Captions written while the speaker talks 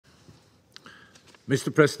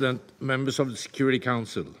Mr. President, members of the Security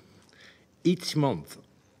Council, each month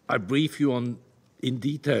I brief you in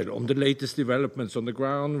detail on the latest developments on the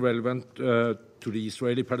ground relevant to the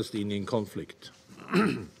Israeli-Palestinian conflict.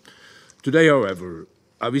 Today, however,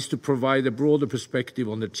 I wish to provide a broader perspective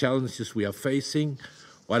on the challenges we are facing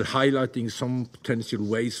while highlighting some potential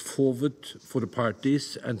ways forward for the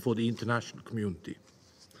parties and for the international community.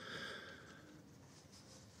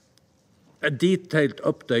 A detailed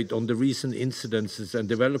update on the recent incidences and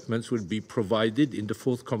developments will be provided in the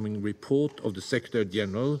forthcoming report of the Secretary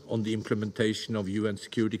General on the implementation of UN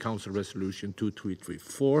Security Council Resolution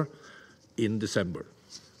 2334 in December.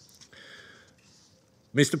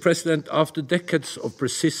 Mr. President, after decades of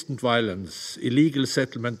persistent violence, illegal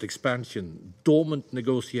settlement expansion, dormant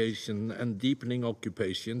negotiation, and deepening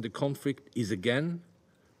occupation, the conflict is again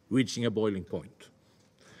reaching a boiling point.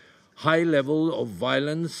 High level of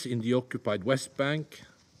violence in the occupied West Bank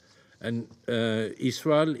and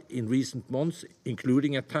Israel in recent months,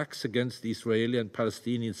 including attacks against Israeli and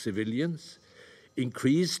Palestinian civilians,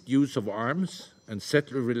 increased use of arms and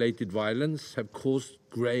settler-related violence have caused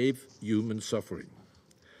grave human suffering.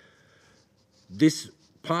 This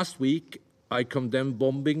past week, I condemned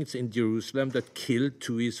bombings in Jerusalem that killed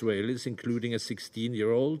 2 Israelis, including a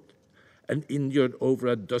 16-year-old, and injured over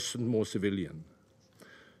a dozen more civilians.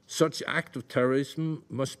 Such act of terrorism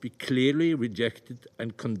must be clearly rejected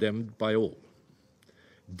and condemned by all.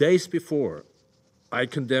 Days before, I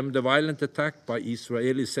condemned a violent attack by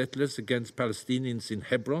Israeli settlers against Palestinians in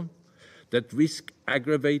Hebron that risk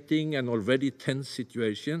aggravating an already tense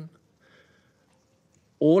situation.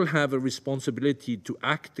 All have a responsibility to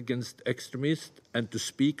act against extremists and to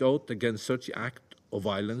speak out against such act of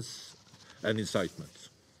violence and incitement.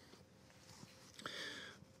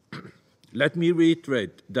 Let me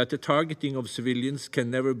reiterate that the targeting of civilians can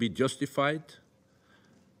never be justified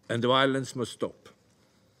and the violence must stop.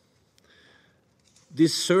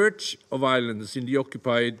 This surge of violence in the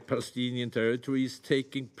occupied Palestinian territory is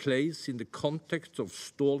taking place in the context of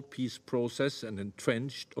stalled peace process and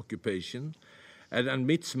entrenched occupation, and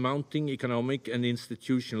amidst mounting economic and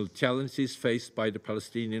institutional challenges faced by the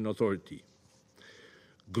Palestinian Authority.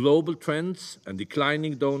 Global trends and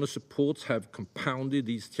declining donor supports have compounded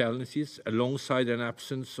these challenges alongside an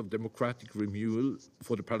absence of democratic renewal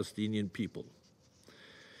for the Palestinian people.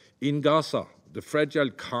 In Gaza, the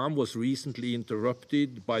fragile calm was recently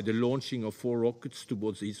interrupted by the launching of 4 rockets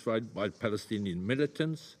towards Israel by Palestinian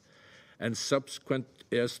militants and subsequent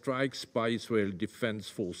airstrikes by Israeli defense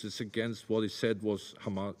forces against what is said was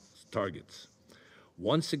Hamas targets.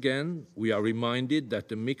 Once again, we are reminded that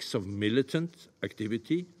the mix of militant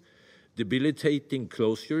activity, debilitating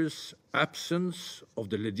closures, absence of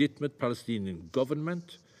the legitimate Palestinian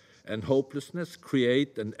government, and hopelessness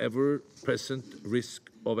create an ever-present risk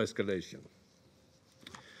of escalation.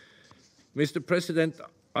 Mr. President,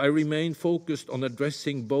 I remain focused on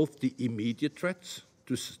addressing both the immediate threats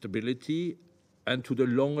to stability and to the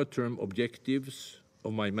longer-term objectives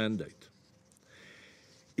of my mandate.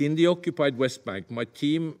 In the occupied West Bank, my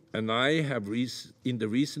team and I have in the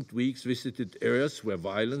recent weeks visited areas where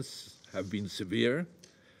violence has been severe,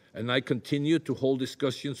 and I continue to hold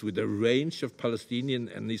discussions with a range of Palestinian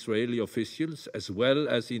and Israeli officials, as well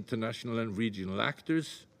as international and regional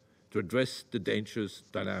actors, to address the dangerous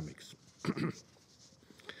dynamics.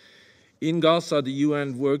 In Gaza, the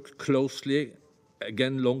UN worked closely,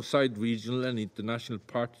 again alongside regional and international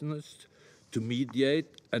partners, to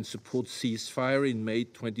mediate and support ceasefire in May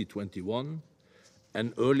 2021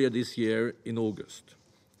 and earlier this year in August.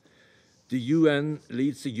 The UN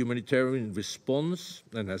leads the humanitarian response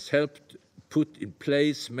and has helped put in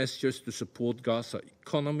place measures to support Gaza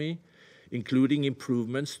economy, including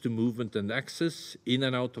improvements to movement and access in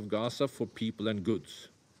and out of Gaza for people and goods.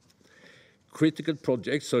 Critical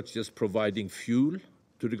projects such as providing fuel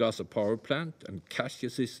to the Gaza power plant and cash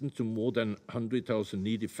assistance to more than 100,000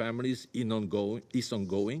 needy families is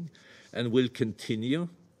ongoing and will continue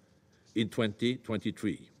in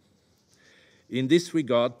 2023. In this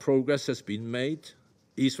regard, progress has been made.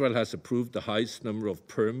 Israel has approved the highest number of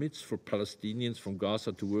permits for Palestinians from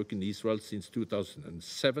Gaza to work in Israel since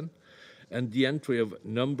 2007, and the entry of a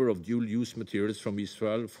number of dual-use materials from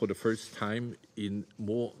Israel for the first time in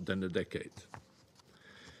more than a decade.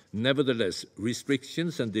 Nevertheless,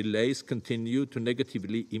 restrictions and delays continue to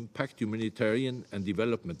negatively impact humanitarian and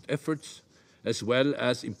development efforts, as well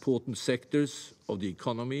as important sectors of the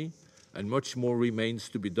economy, and much more remains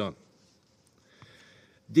to be done.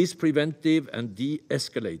 These preventive and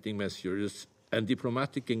de-escalating measures and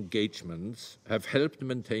diplomatic engagements have helped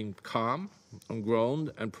maintain calm on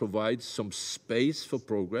ground and provide some space for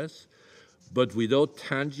progress, but without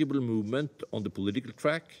tangible movement on the political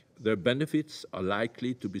track, their benefits are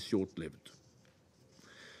likely to be short-lived.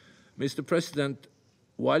 Mr. President,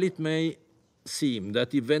 while it may seem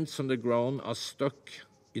that events on the ground are stuck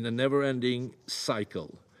in a never-ending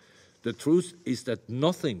cycle, the truth is that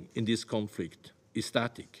nothing in this conflict is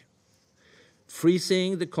static.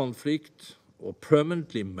 Freezing the conflict or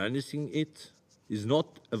permanently managing it is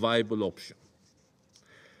not a viable option.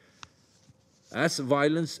 As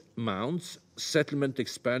violence mounts, settlement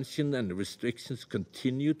expansion and restrictions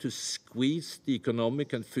continue to squeeze the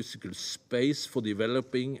economic and physical space for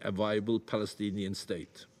developing a viable Palestinian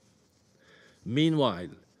state.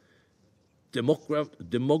 Meanwhile,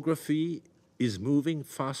 demography is moving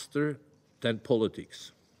faster than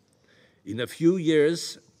politics. In a few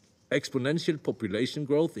years, exponential population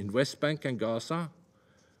growth in West Bank and Gaza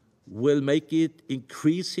will make it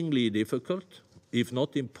increasingly difficult, if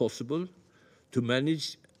not impossible, to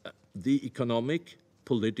manage the economic,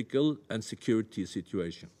 political, and security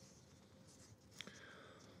situation.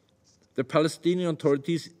 The Palestinian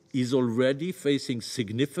Authority is already facing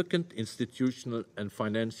significant institutional and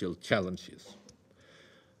financial challenges.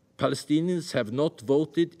 Palestinians have not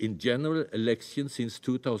voted in general elections since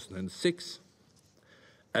 2006,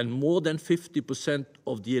 and more than 50%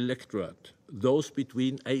 of the electorate, those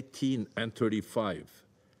between 18 and 35,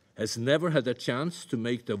 has never had a chance to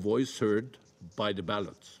make their voice heard by the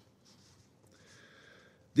ballots.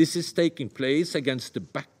 This is taking place against the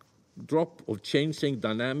backdrop of changing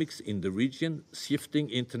dynamics in the region,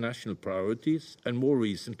 shifting international priorities, and more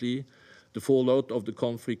recently, the fallout of the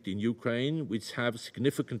conflict in Ukraine, which have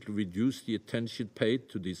significantly reduced the attention paid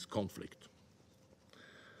to this conflict.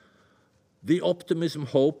 The optimism,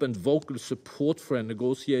 hope, and vocal support for a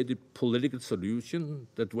negotiated political solution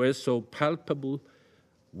that were so palpable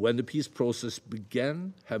when the peace process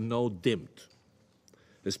began have now dimmed,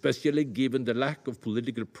 especially given the lack of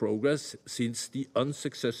political progress since the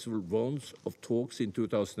unsuccessful rounds of talks in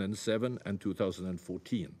 2007 and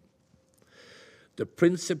 2014. The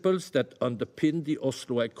principles that underpin the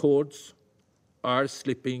Oslo Accords are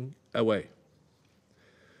slipping away.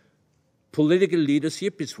 Political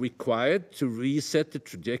leadership is required to reset the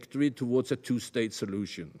trajectory towards a two-state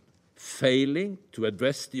solution. Failing to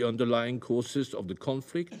address the underlying causes of the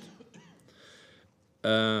conflict,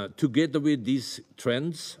 together with these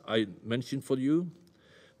trends I mentioned for you,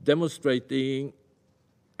 demonstrating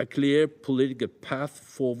a clear political path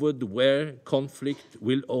forward where conflict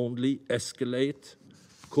will only escalate,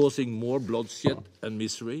 causing more bloodshed and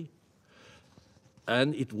misery,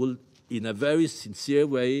 and it will, in a very sincere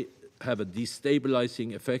way, have a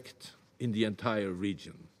destabilizing effect in the entire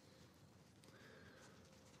region.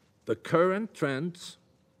 The current trends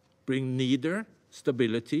bring neither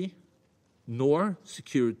stability nor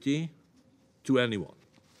security to anyone.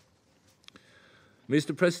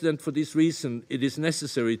 Mr. President, for this reason, it is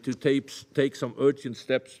necessary to take some urgent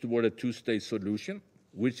steps toward a two-state solution,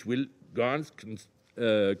 which will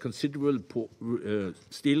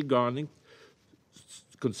still garner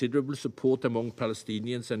considerable support among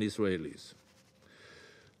Palestinians and Israelis.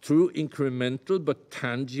 Through incremental but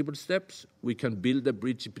tangible steps, we can build a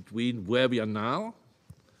bridge between where we are now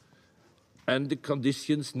and the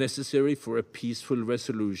conditions necessary for a peaceful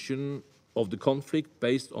resolution of the conflict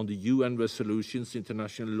based on the UN resolutions,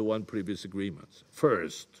 international law, and previous agreements.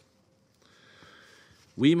 First,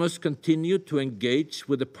 we must continue to engage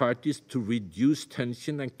with the parties to reduce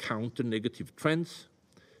tension and counter negative trends,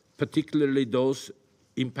 particularly those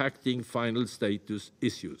impacting final status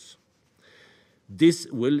issues. This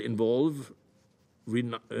will involve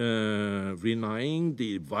denying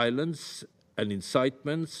the violence and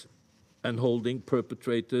incitements and holding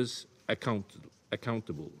perpetrators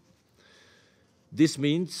accountable. This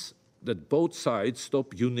means that both sides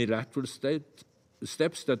stop unilateral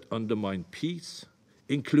steps that undermine peace,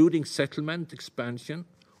 including settlement expansion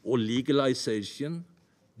or legalization,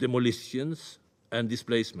 demolitions, and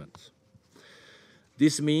displacements.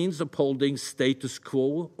 This means upholding status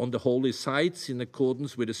quo on the holy sites in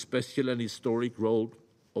accordance with the special and historic role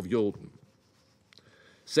of Jordan.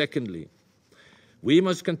 Secondly, we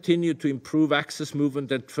must continue to improve access,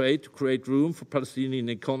 movement, and trade to create room for Palestinian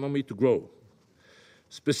economy to grow.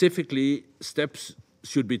 Specifically, steps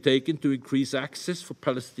should be taken to increase access for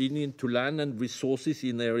Palestinians to land and resources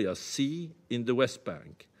in Area C in the West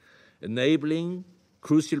Bank, enabling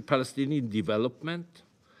crucial Palestinian development,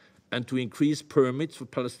 and to increase permits for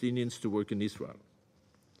Palestinians to work in Israel.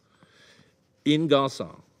 In Gaza,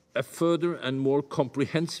 a further and more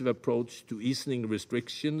comprehensive approach to easing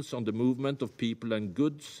restrictions on the movement of people and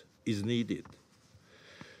goods is needed.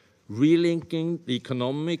 Relinking the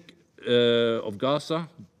economic of Gaza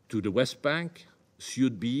to the West Bank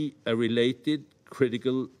should be a related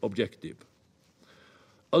critical objective.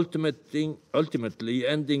 Ultimately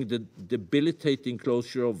ending the debilitating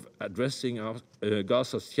closure of addressing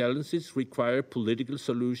Gaza's challenges require political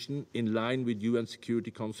solution in line with UN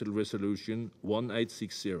Security Council Resolution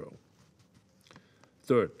 1860.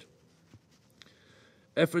 Third,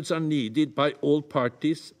 efforts are needed by all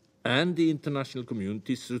parties and the international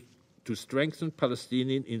community to strengthen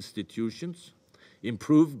Palestinian institutions,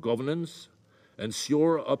 improve governance, and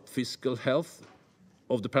shore up fiscal health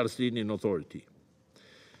of the Palestinian Authority.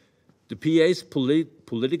 The PA's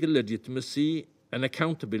political legitimacy and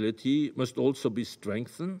accountability must also be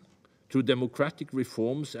strengthened through democratic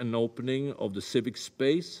reforms and opening of the civic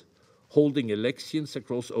space, holding elections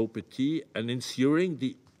across OPT, and ensuring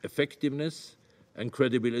the effectiveness and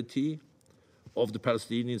credibility of the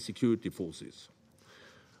Palestinian security forces.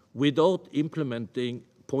 Without implementing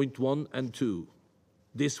point 1 and 2,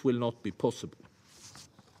 this will not be possible.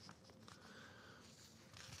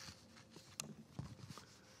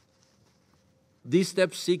 These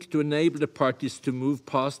steps seek to enable the parties to move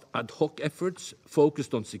past ad hoc efforts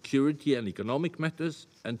focused on security and economic matters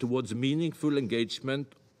and towards meaningful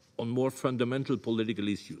engagement on more fundamental political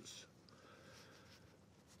issues.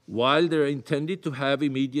 While they are intended to have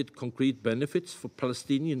immediate concrete benefits for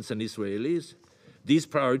Palestinians and Israelis, these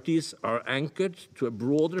priorities are anchored to a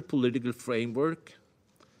broader political framework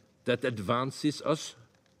that advances us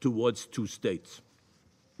towards two states.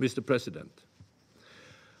 Mr. President,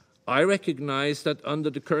 I recognize that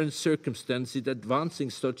under the current circumstances,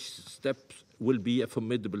 advancing such steps will be a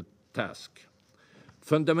formidable task.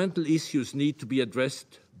 Fundamental issues need to be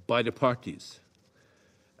addressed by the parties.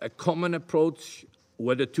 A common approach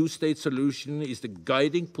where the two-state solution is the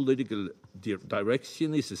guiding political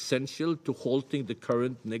direction is essential to halting the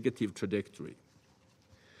current negative trajectory.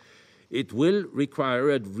 It will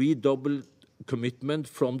require a redoubled commitment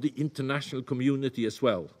from the international community as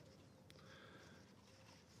well,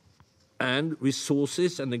 and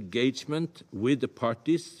resources and engagement with the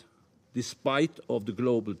parties despite of the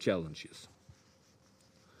global challenges.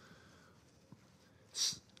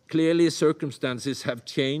 Clearly, circumstances have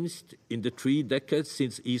changed in the 3 decades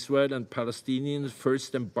since Israel and Palestinians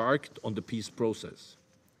first embarked on the peace process.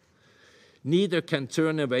 Neither can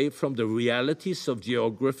turn away from the realities of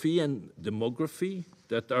geography and demography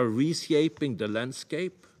that are reshaping the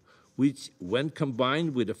landscape, which, when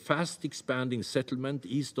combined with a fast-expanding settlement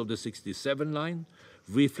east of the 67 line,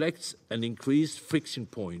 reflects an increased friction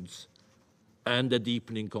points and a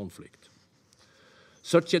deepening conflict.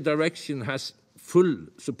 Such a direction has full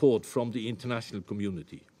support from the international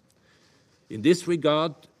community. In this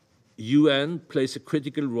regard, UN plays a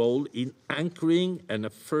critical role in anchoring and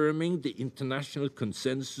affirming the international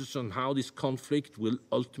consensus on how this conflict will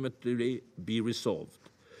ultimately be resolved.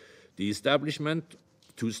 The establishment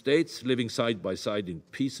of 2 states living side by side in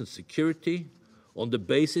peace and security on the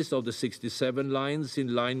basis of the 67 lines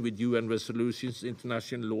in line with UN resolutions,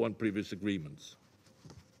 international law, and previous agreements.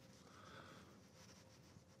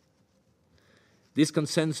 This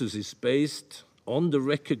consensus is based on the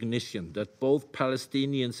recognition that both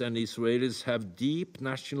Palestinians and Israelis have deep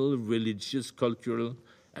national, religious, cultural,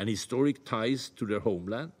 and historic ties to their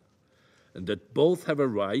homeland, and that both have a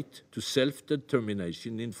right to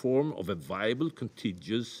self-determination in form of a viable,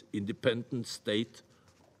 contiguous, independent state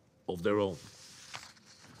of their own.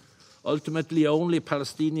 Ultimately, only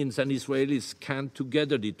Palestinians and Israelis can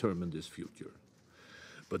together determine this future.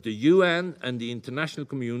 But the UN and the international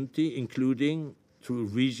community, including through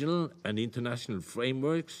regional and international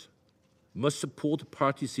frameworks, must support the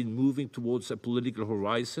parties in moving towards a political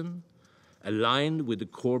horizon aligned with the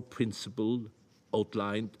core principle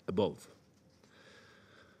outlined above.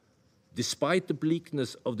 Despite the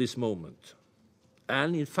bleakness of this moment,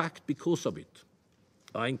 and in fact because of it,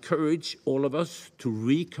 I encourage all of us to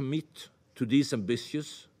recommit to these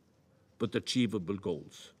ambitious but achievable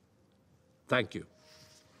goals. Thank you.